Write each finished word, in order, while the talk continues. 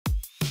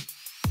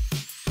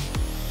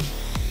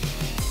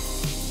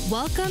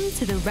Welcome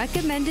to the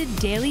Recommended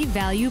Daily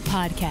Value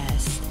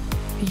Podcast,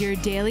 your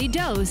daily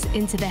dose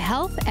into the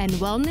health and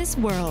wellness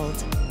world.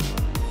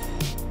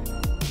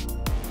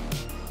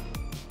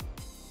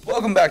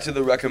 Welcome back to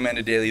the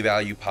Recommended Daily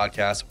Value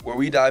Podcast, where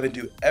we dive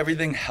into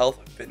everything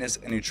health, fitness,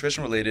 and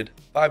nutrition related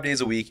 5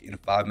 days a week in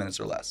 5 minutes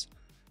or less.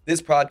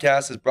 This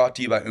podcast is brought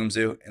to you by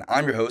Umzu, and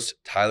I'm your host,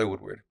 Tyler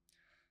Woodward.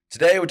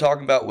 Today, we're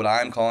talking about what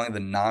I'm calling the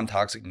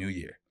non-toxic new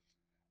year.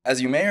 As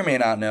you may or may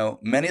not know,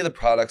 many of the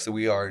products that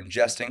we are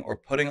ingesting or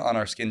putting on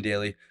our skin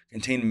daily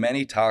contain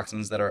many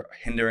toxins that are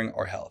hindering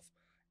our health,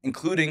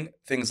 including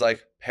things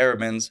like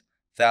parabens,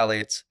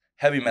 phthalates,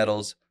 heavy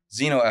metals,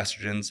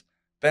 xenoestrogens,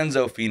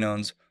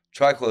 benzophenones,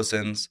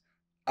 triclosans,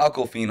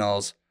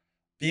 alkylphenols,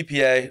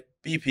 BPA,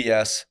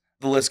 BPS,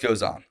 the list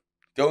goes on.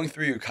 Going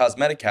through your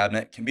cosmetic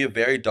cabinet can be a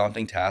very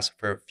daunting task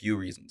for a few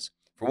reasons.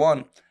 For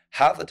one,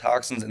 half the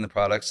toxins in the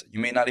products you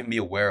may not even be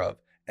aware of,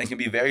 and it can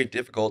be very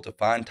difficult to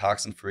find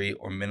toxin-free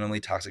or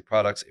minimally toxic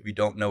products if you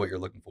don't know what you're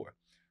looking for.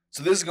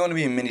 So this is going to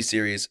be a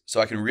mini-series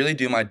so I can really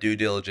do my due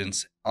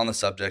diligence on the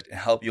subject and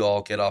help you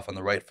all get off on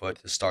the right foot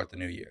to start the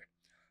new year.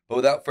 But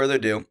without further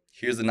ado,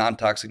 here's the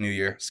non-toxic new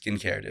year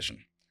skincare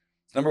edition.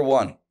 Number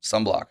 1,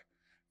 sunblock.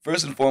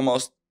 First and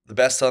foremost, the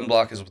best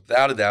sunblock is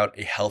without a doubt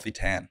a healthy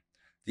tan.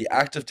 The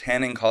act of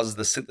tanning causes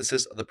the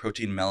synthesis of the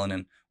protein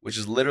melanin, which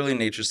is literally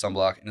nature's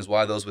sunblock and is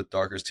why those with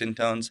darker skin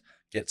tones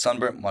get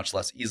sunburnt much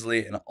less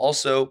easily, and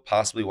also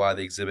possibly why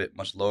they exhibit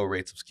much lower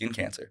rates of skin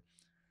cancer.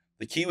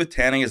 The key with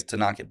tanning is to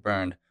not get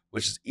burned,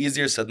 which is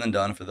easier said than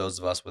done for those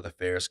of us with a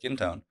fairer skin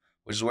tone,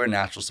 which is where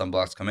natural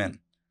sunblocks come in.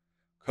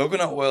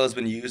 Coconut oil has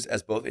been used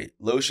as both a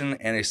lotion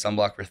and a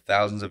sunblock for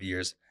thousands of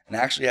years and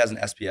actually has an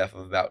SPF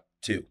of about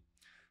 2.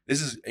 This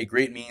is a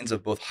great means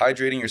of both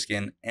hydrating your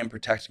skin and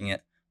protecting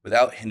it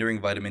without hindering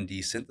vitamin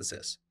D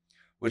synthesis,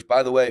 which,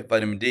 by the way,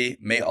 vitamin D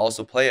may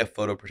also play a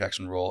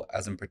photoprotection role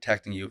as in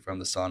protecting you from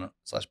the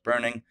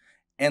sun/burning,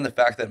 and the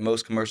fact that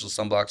most commercial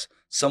sunblocks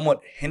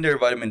somewhat hinder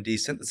vitamin D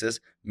synthesis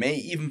may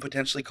even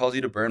potentially cause you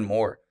to burn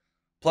more.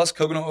 Plus,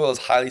 coconut oil is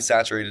highly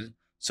saturated,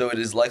 so it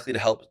is likely to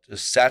help to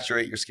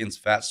saturate your skin's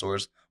fat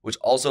stores, which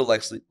also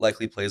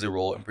likely plays a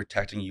role in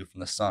protecting you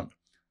from the sun.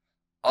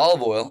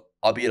 Olive oil,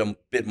 albeit a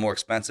bit more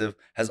expensive,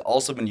 has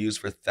also been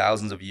used for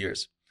thousands of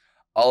years.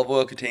 Olive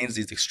oil contains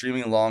these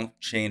extremely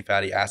long-chain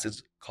fatty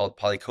acids called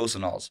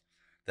polycosanols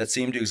that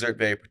seem to exert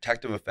very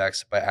protective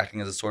effects by acting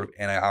as a sort of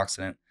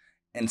antioxidant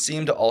and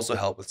seem to also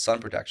help with sun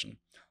protection.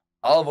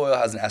 Olive oil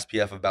has an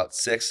SPF of about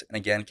 6 and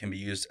again can be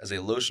used as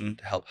a lotion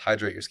to help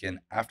hydrate your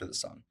skin after the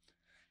sun.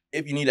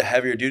 If you need a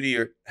heavier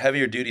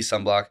duty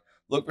sunblock,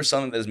 look for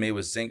something that is made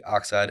with zinc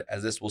oxide,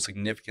 as this will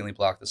significantly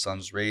block the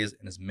sun's rays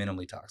and is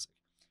minimally toxic.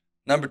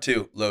 Number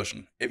 2,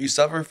 lotion. If you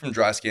suffer from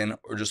dry skin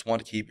or just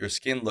want to keep your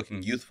skin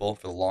looking youthful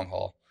for the long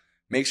haul,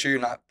 make sure you're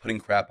not putting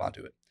crap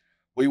onto it.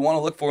 What you want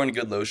to look for in a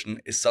good lotion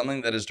is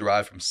something that is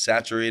derived from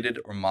saturated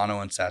or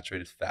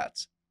monounsaturated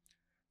fats.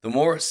 The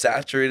more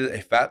saturated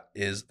a fat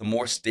is, the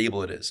more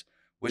stable it is,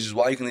 which is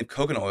why you can leave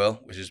coconut oil,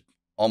 which is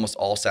almost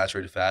all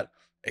saturated fat,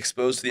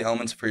 exposed to the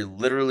elements for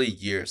literally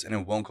years and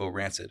it won't go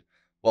rancid,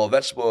 while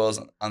vegetable oils,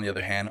 on the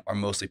other hand, are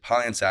mostly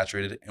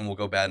polyunsaturated and will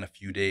go bad in a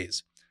few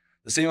days.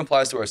 The same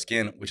applies to our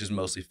skin, which is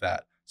mostly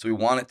fat, so we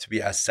want it to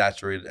be as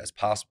saturated as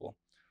possible.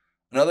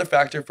 Another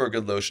factor for a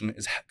good lotion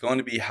is going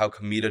to be how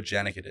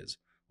comedogenic it is,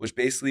 which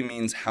basically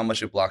means how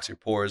much it blocks your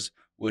pores,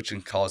 which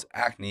can cause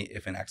acne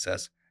if in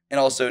excess, and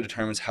also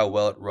determines how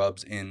well it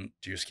rubs into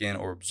your skin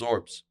or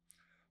absorbs.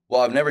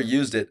 While I've never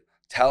used it,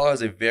 tallow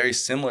has a very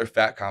similar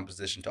fat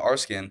composition to our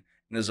skin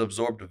and is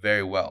absorbed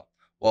very well,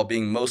 while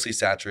being mostly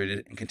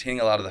saturated and containing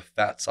a lot of the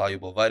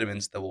fat-soluble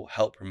vitamins that will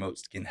help promote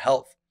skin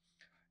health.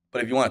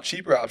 But if you want a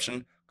cheaper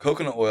option,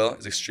 coconut oil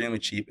is extremely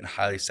cheap and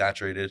highly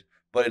saturated,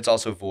 but it's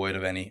also void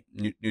of any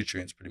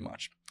nutrients pretty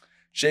much.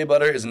 Shea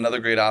butter is another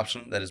great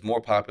option that is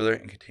more popular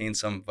and contains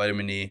some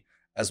vitamin E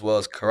as well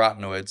as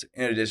carotenoids,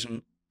 in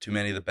addition to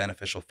many of the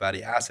beneficial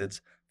fatty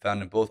acids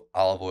found in both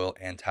olive oil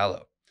and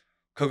tallow.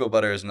 Cocoa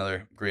butter is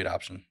another great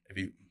option if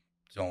you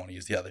don't want to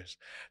use the others.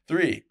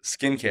 3,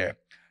 skincare.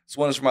 This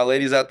one is for my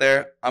ladies out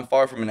there. I'm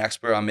far from an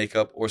expert on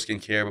makeup or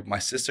skincare, but my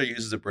sister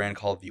uses a brand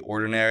called The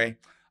Ordinary.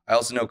 I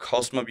also know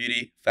Cosmo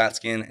Beauty, Fat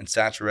Skin, and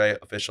Saturé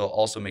Official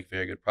also make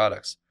very good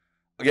products.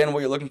 Again, what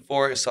you're looking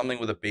for is something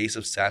with a base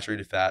of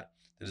saturated fat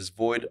that is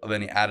void of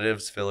any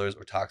additives, fillers,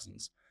 or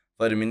toxins.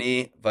 Vitamin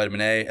E,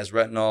 vitamin A, as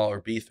retinol,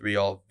 or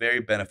B3, all very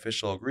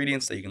beneficial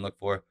ingredients that you can look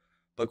for,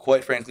 but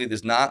quite frankly,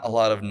 there's not a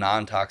lot of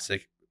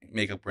non-toxic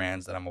makeup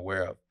brands that I'm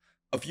aware of.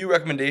 A few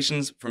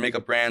recommendations for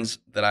makeup brands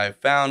that I've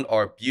found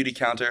are Beauty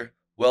Counter,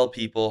 Well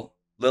People,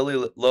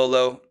 Lily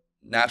Lolo,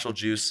 Natural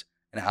Juice,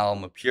 and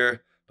Alma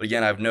Pure. But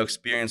again, I have no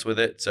experience with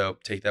it, so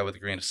take that with a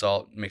grain of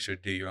salt and make sure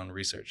to do your own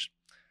research.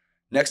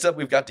 Next up,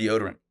 we've got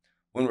deodorant.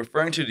 When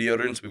referring to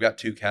deodorants, we've got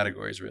 2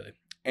 categories really,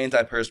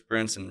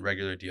 antiperspirants and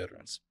regular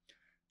deodorants.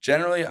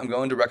 Generally, I'm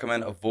going to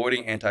recommend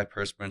avoiding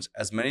antiperspirants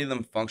as many of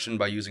them function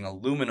by using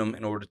aluminum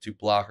in order to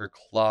block or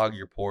clog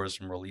your pores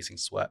from releasing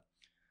sweat.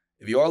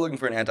 If you are looking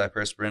for an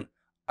antiperspirant,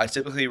 I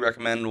typically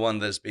recommend one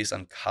that is based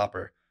on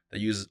copper that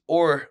uses,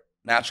 or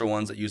natural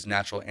ones that use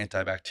natural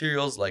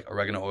antibacterials like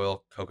oregano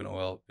oil, coconut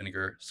oil,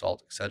 vinegar,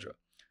 salt, etc.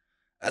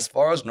 As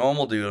far as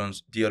normal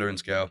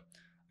deodorants go,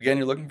 again,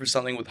 you're looking for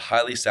something with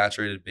highly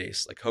saturated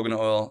base like coconut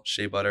oil,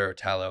 shea butter, or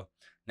tallow,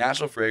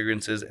 natural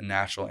fragrances, and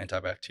natural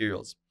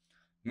antibacterials.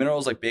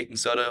 Minerals like baking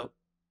soda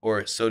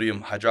or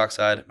sodium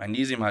hydroxide,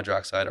 magnesium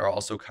hydroxide are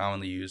also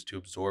commonly used to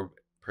absorb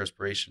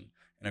perspiration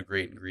and are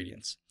great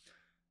ingredients.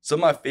 Some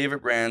of my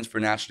favorite brands for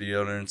natural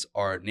deodorants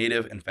are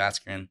Native and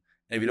Fatscreen.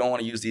 And if you don't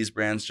want to use these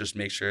brands, just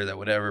make sure that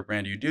whatever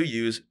brand you do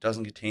use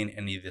doesn't contain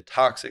any of the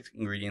toxic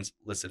ingredients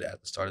listed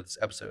at the start of this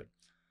episode.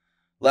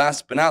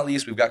 Last but not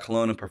least, we've got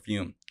cologne and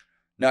perfume.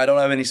 Now, I don't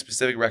have any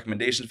specific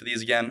recommendations for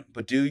these again,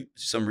 but do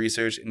some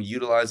research and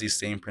utilize these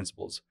same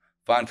principles.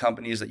 Find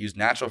companies that use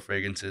natural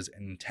fragrances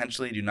and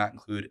intentionally do not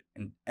include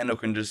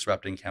endocrine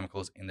disrupting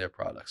chemicals in their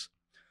products.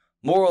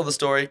 Moral of the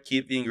story,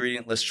 keep the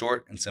ingredient list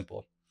short and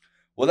simple.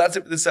 Well, that's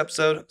it for this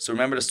episode. So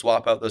remember to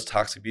swap out those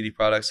toxic beauty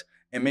products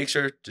and make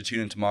sure to tune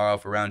in tomorrow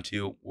for round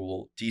 2 where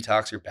we'll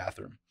detox your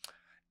bathroom.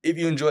 If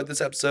you enjoyed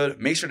this episode,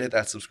 make sure to hit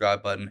that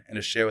subscribe button and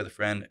to share with a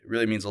friend. It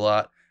really means a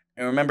lot.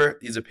 And remember,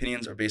 these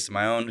opinions are based on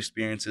my own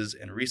experiences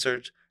and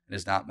research and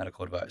is not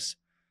medical advice.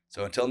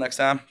 So until next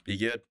time, be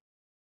good.